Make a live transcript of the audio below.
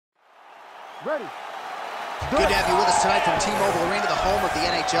Ready. Good to have you with us tonight from T-Mobile Arena, the home of the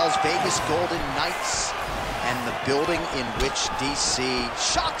NHL's Vegas Golden Knights, and the building in which DC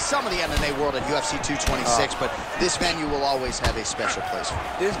shocked some of the MMA world at UFC 226, but this venue will always have a special place for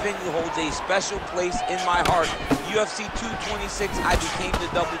you. This venue holds a special place in my heart. UFC 226, I became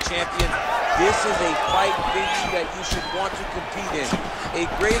the double champion. This is a fight venue that you should want to compete in. A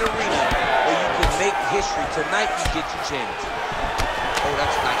great arena where you can make history. Tonight, you get your chance. Oh,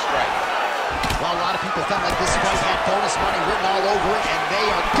 that's a nice strike. Well, a lot of people felt like this fight had bonus money written all over it, and they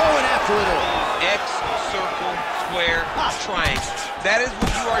are going after it all. X, circle, square, triangle. That is what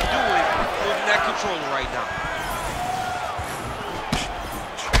you are doing moving that controller right now.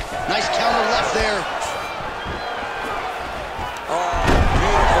 Nice counter left there. Oh,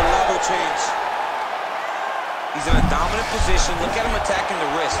 beautiful level change. He's in a dominant position. Look at him attacking the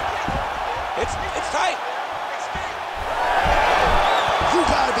wrist. It's tight. You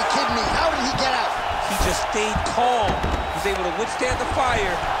gotta be kidding me. How did he get out? He just stayed calm. He was able to withstand the fire,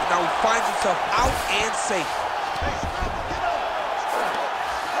 and now he finds himself out and safe.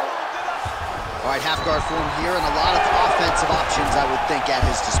 All right, half guard for him here, and a lot of offensive options, I would think, at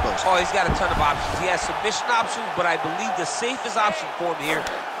his disposal. Oh, he's got a ton of options. He has submission options, but I believe the safest option for him here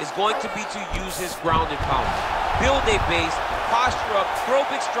is going to be to use his ground and pound. Build a base, posture up, throw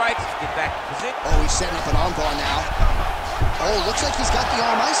big strikes, get back in position. Oh, he's setting up an arm bar now. Oh, looks like he's got the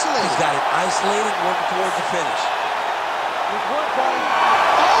arm isolated. He's got it isolated, working towards the finish.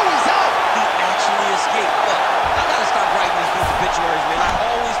 Oh, he's out! He actually escaped. Look, I gotta stop writing these dudes obituaries, man. I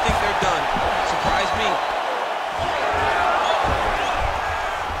always think they're done. Surprise me.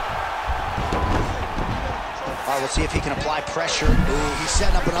 All right, we'll see if he can apply pressure. Ooh, he's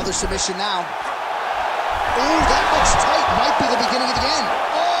setting up another submission now. Ooh, that looks tight. Might be the beginning of the end.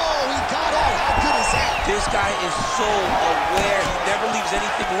 Oh, he got out. How good is that? This guy is so aware. He never leaves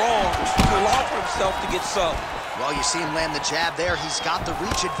anything wrong to allow for himself to get subbed. Well, you see him land the jab there. He's got the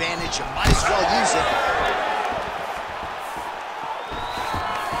reach advantage. You might as well use it.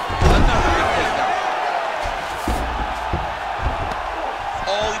 Another big takedown.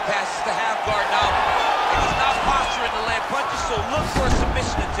 Oh, he passes the half guard now. And he's not posturing to land punches, so look for a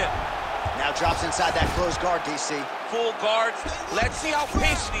submission attempt. Now drops inside that closed guard, DC. Full guards. Let's see how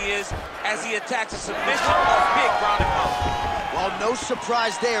patient he is as he attacks a submission or a big ground and pound. Well, no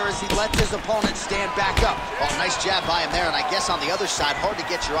surprise there as he lets his opponent stand back up. Oh, nice jab by him there, and I guess on the other side, hard to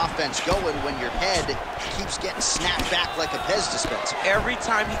get your offense going when your head keeps getting snapped back like a Pez dispenser. Every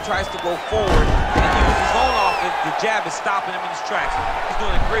time he tries to go forward and use his own offense, the jab is stopping him in his tracks. He's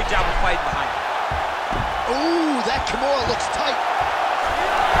doing a great job of fighting behind him. Ooh, that Kimura looks tight.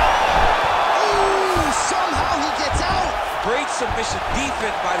 Somehow he gets out. Great submission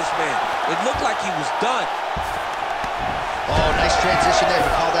defense by this man. It looked like he was done. Oh, nice transition there.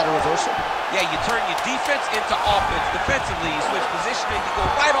 You call that a reversal? Yeah, you turn your defense into offense. Defensively, you switch positioning, you go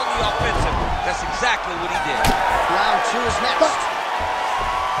right on the offensive. That's exactly what he did. Round 2 is next.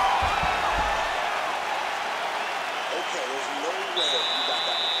 Okay, there's no way you got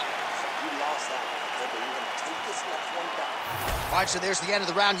that one. You lost that one. Okay, but you're going to take this next one back. All right, so there's the end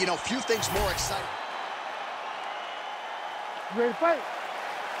of the round. You know, few things more exciting. You ready to fight?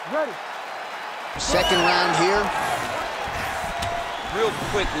 Ready. Second round here. Real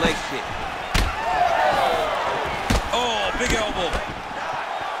quick leg kick. Oh, big elbow.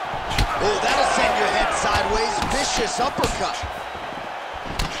 Oh, that'll send your head sideways. Vicious uppercut.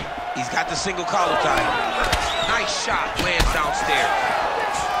 He's got the single collar tie. Nice shot, lands downstairs.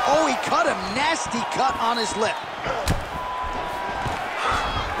 Oh, he cut a nasty cut on his lip.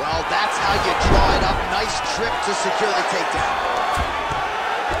 Well, that's how you draw it up. Nice trip to secure the takedown.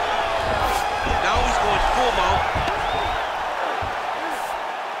 Now he's going full mount.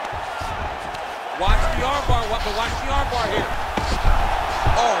 Watch the armbar, but watch the armbar here.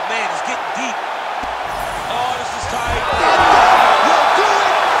 Oh, man, he's getting deep. Oh, this is tight. You'll do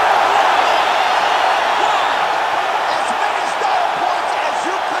it! As many style points as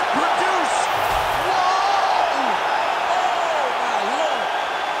you could produce. Whoa! Oh, my Lord.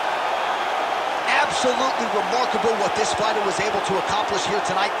 Absolutely remarkable what this fighter was able to accomplish here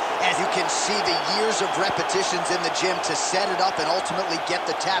tonight. As you can see, the years of repetitions in the gym to set it up and ultimately get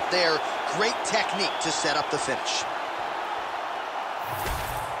the tap there. Great technique to set up the finish.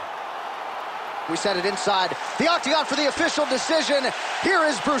 We set it inside the octagon for the official decision. Here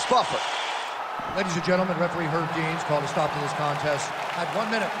is Bruce Buffer. Ladies and gentlemen, referee Herb Deans called a stop to this contest at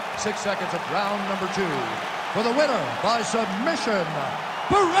 1 minute, 6 seconds of round number 2. For the winner by submission,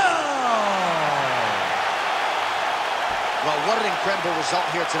 Burchill! Well, what an incredible result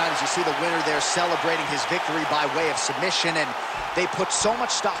here tonight as you see the winner there celebrating his victory by way of submission, and they put so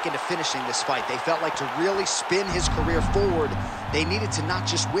much stock into finishing this fight. They felt like to really spin his career forward, they needed to not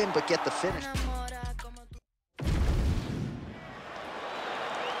just win, but get the finish.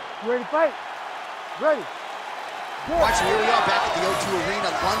 You ready to fight? Ready. All right, so here we are back at the O2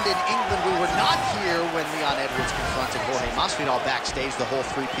 Arena, London, England. We were not here when Leon Edwards confronted Jorge Masvidal backstage, the whole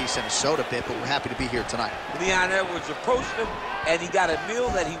three-piece and a soda bit, but we're happy to be here tonight. Leon Edwards approached him, and he got a meal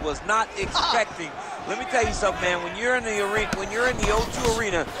that he was not expecting. Let me tell you something, man. When you're in the arena, when you're in the O2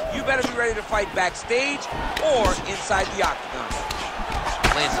 Arena, you better be ready to fight backstage or inside the octagon.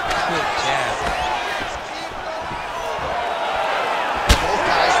 Lands a quick jab. Both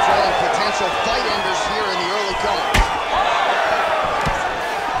guys throwing potential fight enders here in the early going.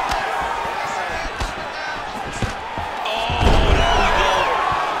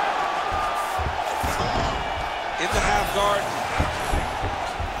 Guard.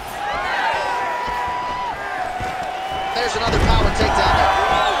 There's another power takedown there.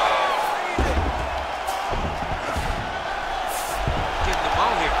 Getting them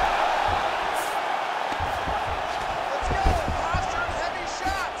out here. Let's go. Posture, heavy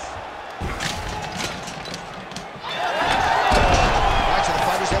shots. All right, so the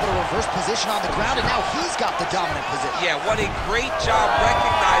fighter's able to reverse position on the ground, and now he's got the dominant position. Yeah, what a great job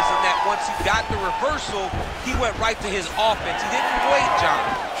recognizing that once he got the reversal, he went right to his offense. He didn't wait, John.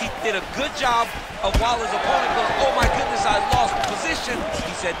 He did a good job of while his opponent goes, oh my goodness, I lost the position.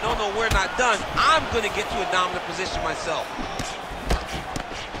 He said, no, no, we're not done. I'm going to get to a dominant position myself.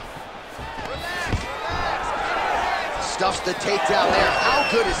 Stuffs the takedown there. How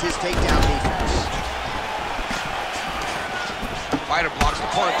good is his takedown defense? Fighter blocks the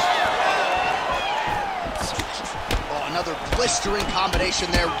punch. Another blistering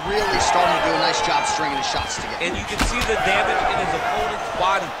combination there, really starting to do a nice job stringing his shots together. And you can see the damage in his opponent's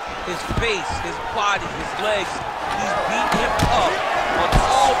body, his face, his body, his legs. He's beating him up on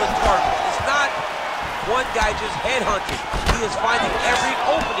all the targets. It's not one guy just headhunting. He is finding every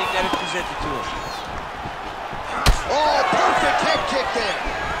opening that is presented to him. Oh, perfect head kick there.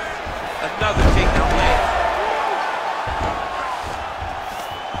 Another takedown leg.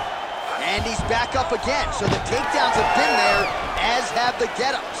 And he's back up again, so the takedowns have been there, as have the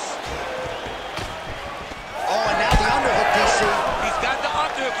get-ups. Oh, and now the underhook, DC. He's got the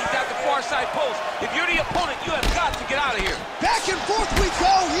underhook, he's got the far side post. If you're the opponent, you have got to get out of here. Back and forth we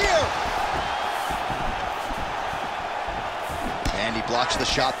go here. And he blocks the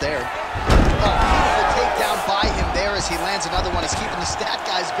shot there. Oh, beautiful takedown by him there as he lands another one. He's keeping the stat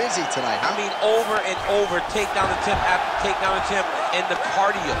guys busy tonight, huh? I mean, over and over, takedown attempt after takedown attempt, and the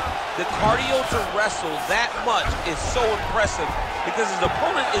cardio. The cardio to wrestle that much is so impressive because his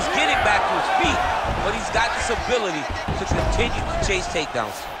opponent is getting back to his feet, but he's got this ability to continue to chase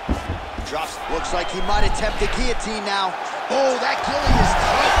takedowns. Drops, looks like he might attempt the guillotine now. Oh, that gilly is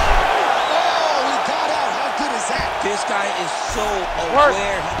tight. Oh, he got out. How good is that? This guy is so aware.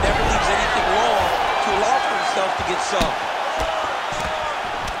 He never leaves anything long to allow for himself to get subbed.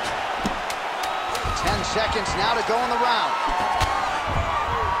 10 seconds now to go in the round.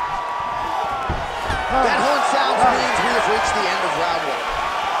 That horn sound means we have reached the end of round one.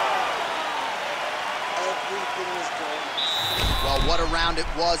 Everything is going. Well, what a round it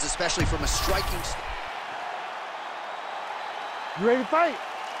was, especially from a striking standpoint. You ready to fight?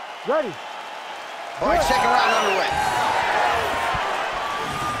 Ready. All right, second round underway.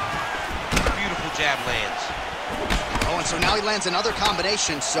 Beautiful jab lands. Oh, and so now he lands another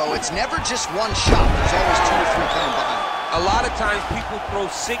combination, so it's never just one shot. There's always 2 or 3 coming behind. A lot of times people throw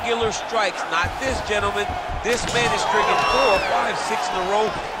singular strikes. Not this gentleman. This man is stringing 4, 5, 6 in a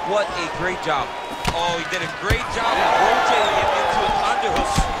row. What a great job. Oh, he did a great job of rotating him into an underhook.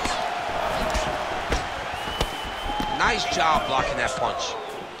 Nice job blocking that punch.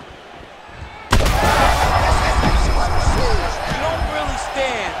 You don't really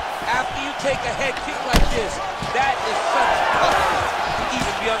stand after you take a head kick like this. That is such toughness to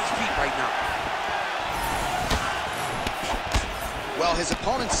even be on his feet right now. Well, his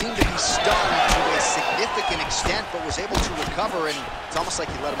opponent seemed to be stunned to a significant extent, but was able to recover, and it's almost like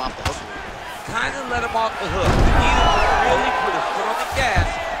he let him off the hook. Kind of let him off the hook. He needed to really put his foot on the gas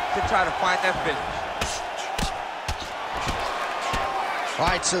to try to find that finish. All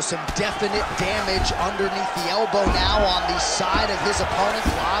right, so some definite damage underneath the elbow now on the side of his opponent.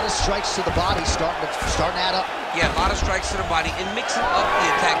 A lot of strikes to the body starting to add up. Yeah, a lot of strikes to the body and mixing up the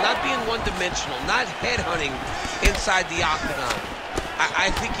attack, not being one-dimensional, not headhunting inside the octagon.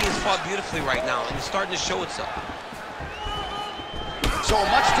 I think he has fought beautifully right now, and it's starting to show itself. So a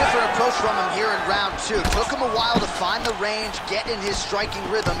much different approach from him here in round 2. Took him a while to find the range, get in his striking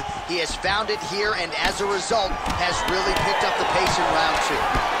rhythm. He has found it here, and as a result, has really picked up the pace in round 2.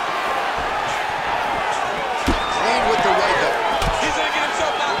 Clean with the right hook. He's gonna get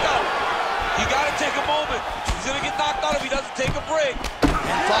himself knocked out. You gotta take a moment. He's gonna get knocked out if he doesn't take a break.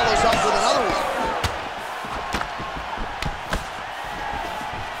 And follows up with another one.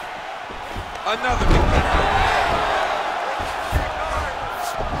 Another big kick.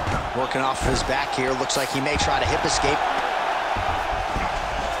 Working off his back here. Looks like he may try to hip escape.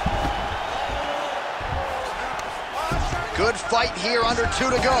 Good fight here, under 2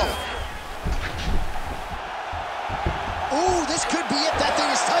 to go. Ooh, this could be it. That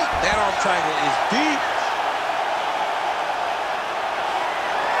thing is tight. That arm triangle is deep.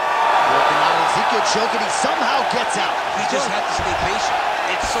 Working on Ezekiel choking. He somehow gets out. He just had to stay patient.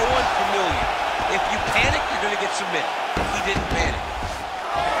 It's so unfamiliar. If you panic, you're going to get submitted. He didn't panic.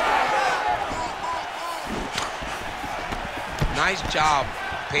 Nice job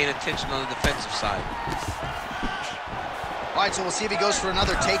paying attention on the defensive side. All right, so we'll see if he goes for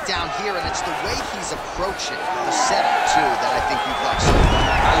another takedown here, and it's the way he's approaching the setup, too, that I think you've liked so far.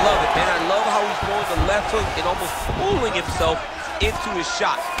 I love it, man. I love how he's throwing the left hook and almost pulling himself into his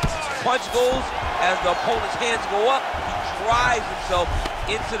shot. Punch goes, as the opponent's hands go up, he drives himself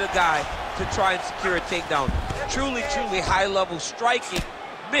into the guy to try and secure a takedown. Truly, truly high-level striking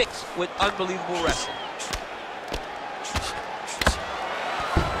mixed with unbelievable wrestling.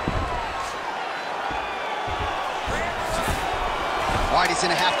 All right, he's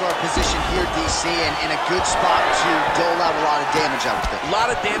in a half-guard position here, DC, and in a good spot to dole out a lot of damage, I would think. A lot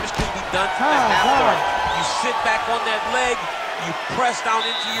of damage can be done from that half guard. You sit back on that leg, you press down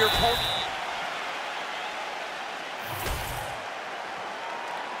into your opponent.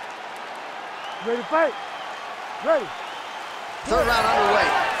 Ready to fight? Ready. Third round underway.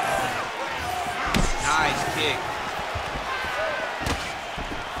 Nice kick.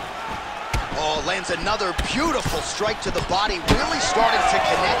 Oh, lands another beautiful strike to the body, really starting to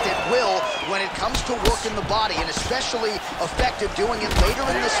connect at will when it comes to working the body, and especially effective doing it later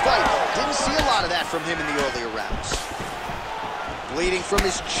in this fight. Didn't see a lot of that from him in the earlier rounds. Bleeding from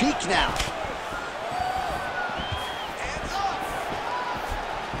his cheek now.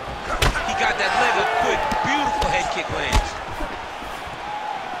 He got that leg up good. Beautiful head kick lands.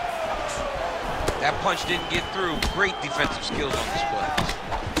 That punch didn't get through. Great defensive skills on display.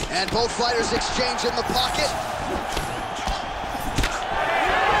 And both fighters exchange in the pocket.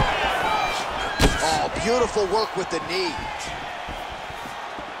 Oh, beautiful work with the knee.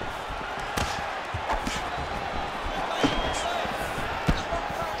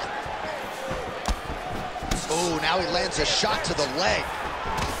 Oh, now he lands a shot to the leg.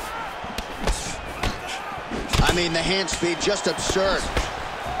 I mean, the hand speed, just absurd.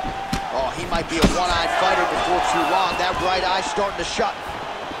 Oh, he might be a one-eyed fighter before too long. That right eye starting to shut.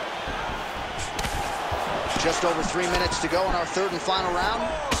 Just over 3 minutes to go in our third and final round.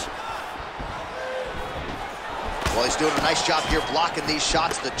 Well, he's doing a nice job here blocking these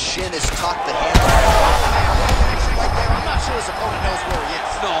shots. The chin is tucked, the hands are right there. I'm not sure his opponent knows where he is.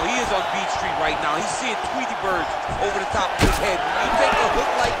 No, he is on Beach Street right now. He's seeing Tweety birds over the top of his head. When you take a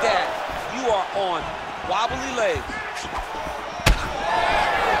hook like that, you are on wobbly legs.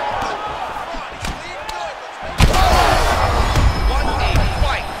 What a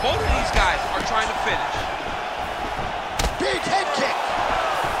fight. Both of these guys are trying to finish. Big head kick.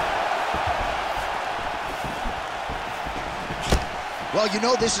 Well, you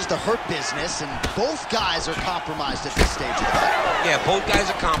know this is the hurt business, and both guys are compromised at this stage of the fight. Yeah, both guys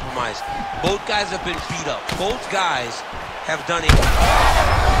are compromised. Both guys have been beat up. Both guys have done it.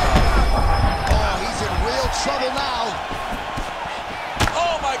 Oh, he's in real trouble now.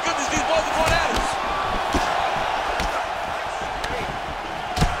 Oh my goodness, these boys are going at it.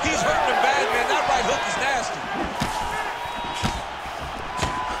 He's hurting him bad, man. That right hook is nasty.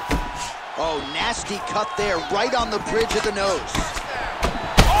 Oh, nasty cut there, right on the bridge of the nose.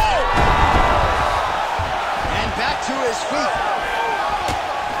 Oh! And back to his feet.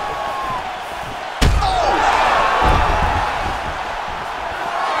 Oh!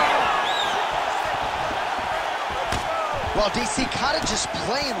 Well, DC kind of just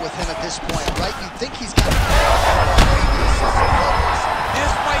playing with him at this point, right? You think he's got...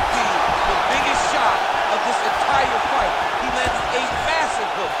 This might be the biggest shot of this entire fight. He landed a massive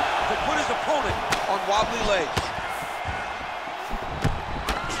hook to put his opponent on wobbly legs.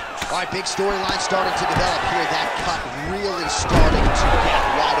 All right, big storyline starting to develop here. That cut really starting to get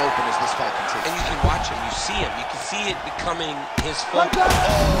wide open as this fight continues. And you can watch him, you see him. You can see it becoming his focus.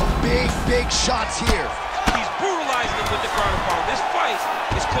 Oh, big shots here. He's brutalized neutralizing him with the ground and pound. This fight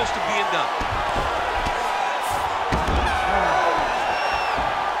is close to being done.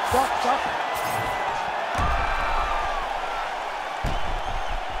 Stop.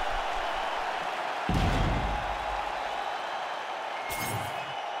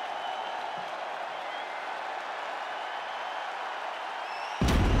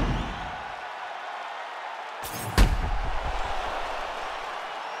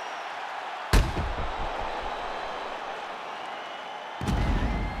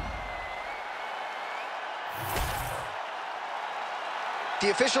 The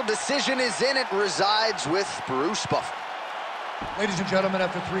official decision is in. It resides with Bruce Buffer. Ladies and gentlemen,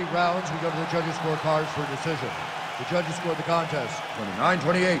 after 3 rounds, we go to the judges' scorecards for a decision. The judges scored the contest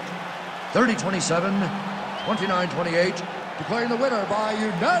 29-28, 30-27, 29-28, declaring the winner by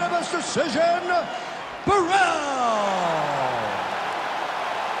unanimous decision, Burchill!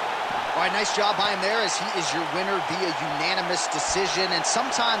 All right, nice job by him there, as he is your winner via unanimous decision. And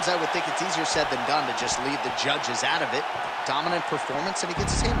sometimes I would think it's easier said than done to just leave the judges out of it. Dominant performance, and he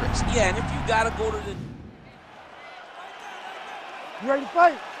gets his hand raised. Yeah, and if you got to go to the... You ready to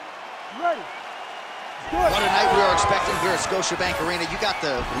fight? You ready? What a night we are expecting here at Scotiabank Arena. You got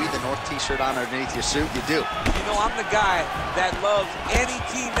the We the North t-shirt on underneath your suit. You do. You know, I'm the guy that loves any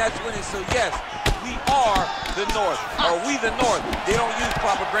team that's winning. So, yes, we are the North. Or we the North. They don't use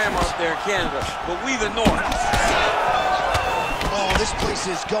proper grammar up there in Canada. But we the North. Oh, this place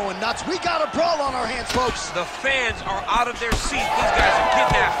is going nuts. We got a brawl on our hands, folks. The fans are out of their seats. These guys are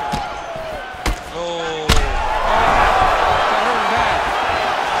getting after it. Oh. That hurt bad.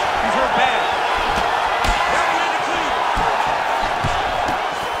 He's hurt bad. That one in the cleat.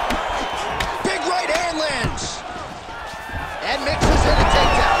 Big right hand lands. And mixes in a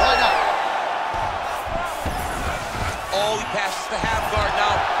takedown. Why not? Oh, he passes the half guard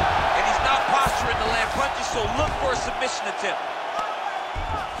now. And he's not posturing to land punches, so look for a submission attempt.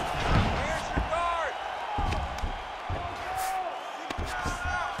 Where's your guard?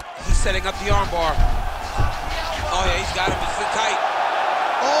 He's setting up the armbar. Oh, yeah, he's got him. It's tight.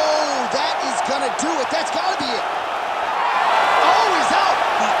 Oh, that is gonna do it. That's gotta be it. Oh, he's out.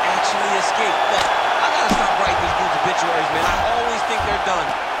 He actually escaped. Look, I gotta stop writing these dudes obituaries, man. I always think they're done.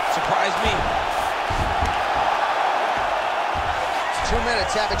 Surprise me. 2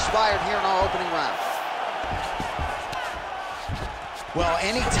 minutes have expired here in our opening round. Well,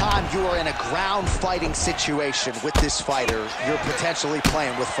 anytime you are in a ground fighting situation with this fighter, you're potentially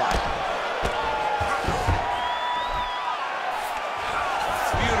playing with fire.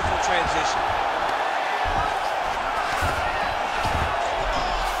 Beautiful transition.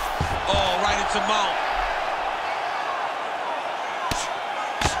 Oh, right into mount.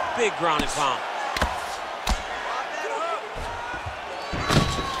 Big ground and pound.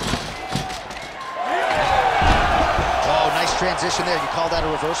 Transition there, you call that a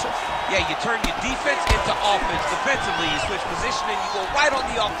reversal? Yeah, you turn your defense into offense. Defensively, you switch position and you go right on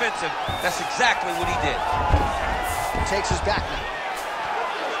the offensive. That's exactly what he did. Takes his back now.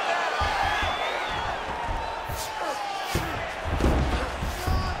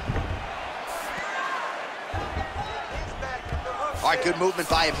 All right, good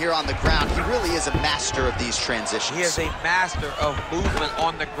movement by him here on the ground. He really is a master of these transitions. He is a master of movement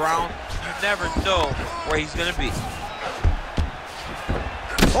on the ground. You never know where he's going to be.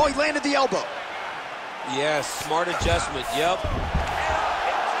 Oh, he landed the elbow. Yes, smart adjustment, yep.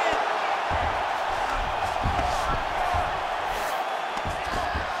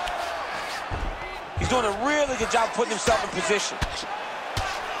 He's doing a really good job putting himself in position.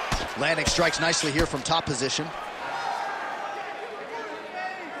 Landing strikes nicely here from top position.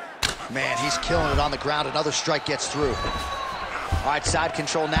 Man, he's killing it on the ground. Another strike gets through. All right, side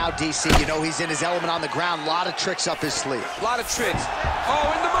control now, DC. You know he's in his element on the ground. A lot of tricks up his sleeve. A lot of tricks.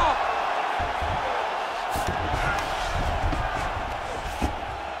 Oh, in the mouth.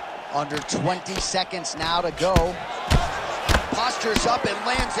 Under 20 seconds now to go. Postures up and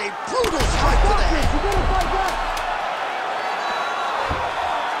lands a brutal strike to the head.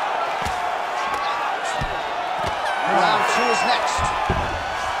 Round 2 is next.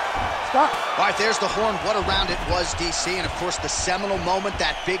 Stop. All right, there's the horn. What a round it was, DC. And, of course, the seminal moment,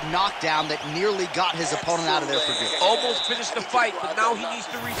 that big knockdown that nearly got his opponent out of there for good. Almost finished the fight, but now he needs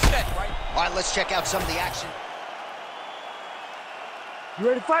to reset, right? All right, let's check out some of the action. You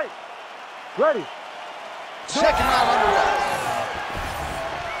ready to fight? Ready. Second round underway.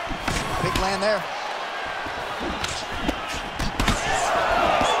 Big land there.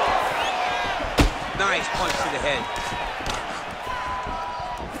 Nice punch to the head.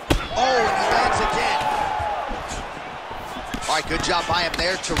 Oh, and he lands again. All right, good job by him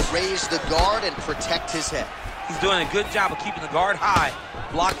there to raise the guard and protect his head. He's doing a good job of keeping the guard high,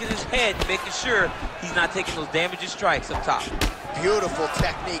 blocking his head, making sure he's not taking those damaging strikes up top. Beautiful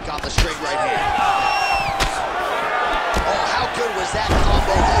technique on the straight right hand. Oh, how good was that combo?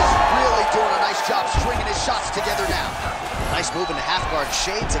 He is really doing a nice job stringing his shots together now. Nice move into half guard,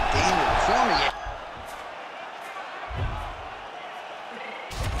 shades of Daniel Cormier.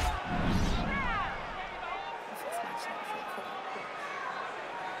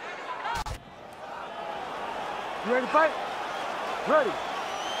 You ready to fight? Ready.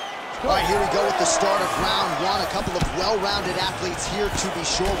 All right, here we go with the start of round one. A couple of well-rounded athletes here, to be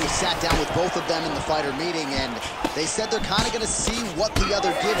sure. We sat down with both of them in the fighter meeting, and they said they're kind of going to see what the other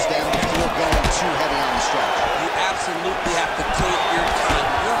gives them before going too heavy on the stretch. You absolutely have to take your time.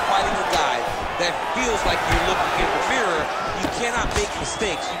 You're fighting a guy that feels like you're looking in the mirror. You cannot make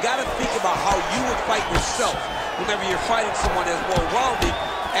mistakes. You got to think about how you would fight yourself whenever you're fighting someone as well-rounded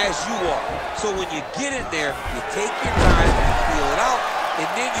as you are. So when you get in there, you take your time, feel it out, and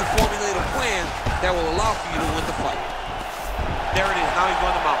then you formulate a plan that will allow for you to win the fight. There it is. Now he's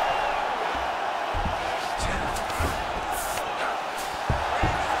run them out.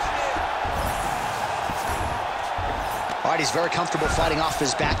 All right, he's very comfortable fighting off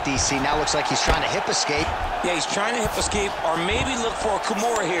his back, DC. Now looks like he's trying to hip escape. Yeah, he's trying to hip escape or maybe look for a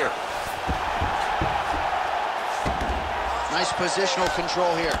Kimura here. Nice positional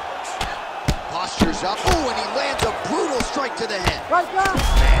control here. Postures up. Ooh, and he lands a brutal strike to the head. Right down.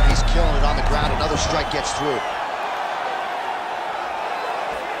 Man, he's killing it on the ground. Another strike gets through.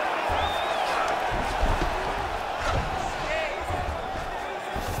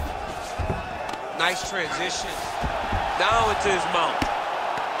 Nice transition. Down into his mount.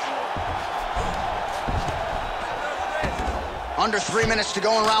 Under 3 minutes to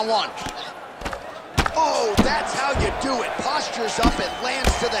go in round one. Oh, that's how you do it. Postures up and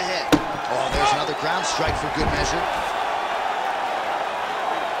lands to the head. Oh, there's another ground strike for good measure.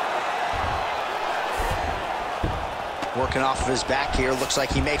 Working off of his back here. Looks like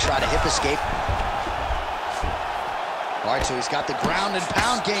he may try to hip escape. All right, so he's got the ground and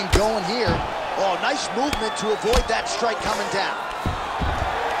pound game going here. Oh, nice movement to avoid that strike coming down.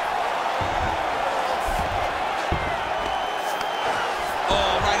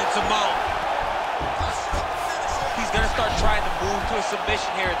 Oh, right into mount. He's going to start trying to move to a submission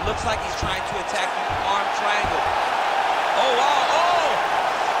here. It looks like he's trying to attack the arm triangle. Oh, wow. Oh!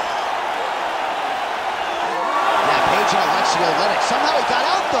 Yeah, Page and Alexio Lennox. Somehow he got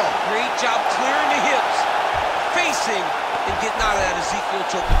out, though. Great job clearing the hips, facing, and getting out of that Ezekiel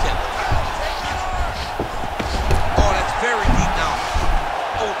choke attempt. Oh, that's very deep now.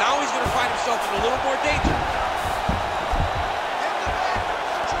 Oh, now he's going to find himself in a little more danger.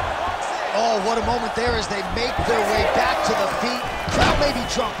 Oh, what a moment there as they make their way back to the feet. Crowd may be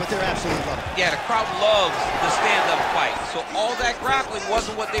drunk, but they're absolutely loving it. Yeah, the crowd loves the stand-up fight. So all that grappling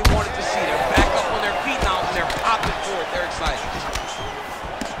wasn't what they wanted to see. They're back up on their feet now, and they're popping for it. They're excited.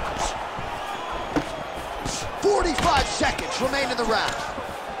 45 seconds remain in the round.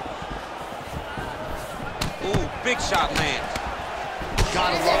 Ooh, big shot lands.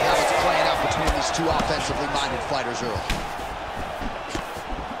 Gotta love how it's playing out between these two offensively minded fighters early.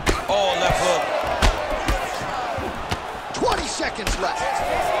 Oh, left hook. 20 seconds left.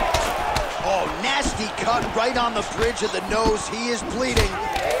 Oh, nasty cut right on the bridge of the nose. He is bleeding.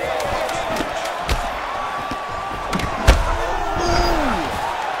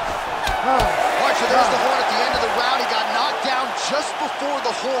 All right, so there's the horn at the end of the round. He got knocked down just before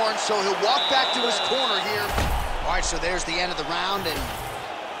the horn, so he'll walk back to his corner here. All right, so there's the end of the round, and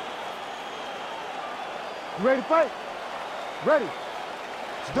You ready to fight? Ready.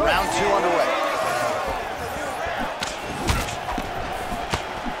 Let's do it. round two underway.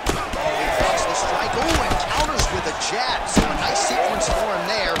 Oh, he blocks the strike. Oh, and counters with a jab. So a nice sequence for him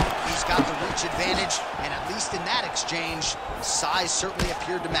there. He's got the reach advantage, and at least in that exchange, size certainly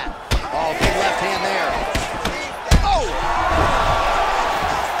appeared to matter. Oh, big left hand there. Oh!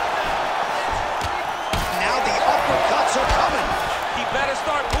 Now the uppercuts are coming. He better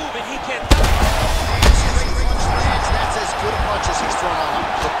start moving. He can. That's as good a punch as he's thrown all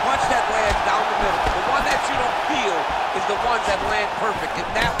night. The punch that lands down the middle, the one that you don't feel, is the ones that land perfect, and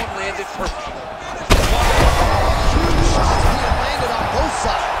that one landed perfectly. Huge shots being landed on both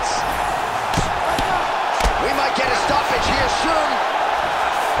sides. We might get a stoppage here soon.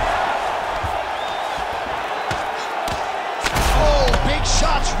 Oh, big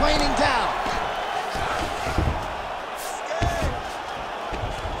shots raining down.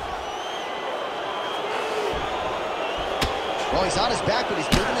 Well, he's on his back, but he's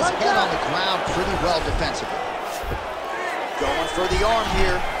moving his head on the ground pretty well defensively. Going for the arm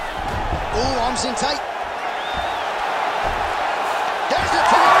here. Ooh, arms in tight.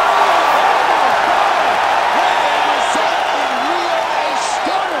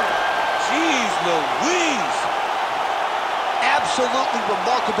 absolutely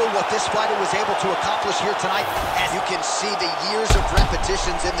remarkable what this fighter was able to accomplish here tonight. And you can see the years of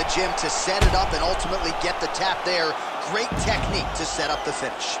repetitions in the gym to set it up and ultimately get the tap there. Great technique to set up the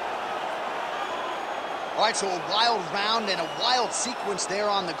finish. All right, so a wild round and a wild sequence there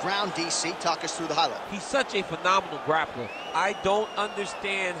on the ground. DC, talk us through the highlight. He's such a phenomenal grappler. I don't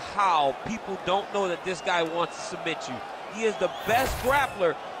understand how people don't know that this guy wants to submit you. He is the best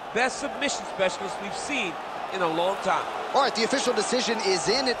grappler, best submission specialist we've seen in a long time. All right, the official decision is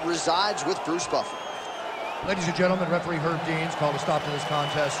in. It resides with Bruce Buffer. Ladies and gentlemen, referee Herb Deans called a stop to this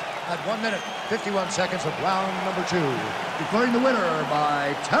contest at 1 minute, 51 seconds of round number 2. Declaring the winner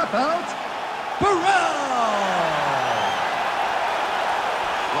by tap out, Burchill!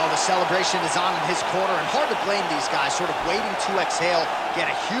 Well, the celebration is on in his corner, and hard to blame these guys, sort of waiting to exhale, get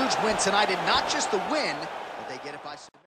a huge win tonight, and not just the win, but they get it by submission.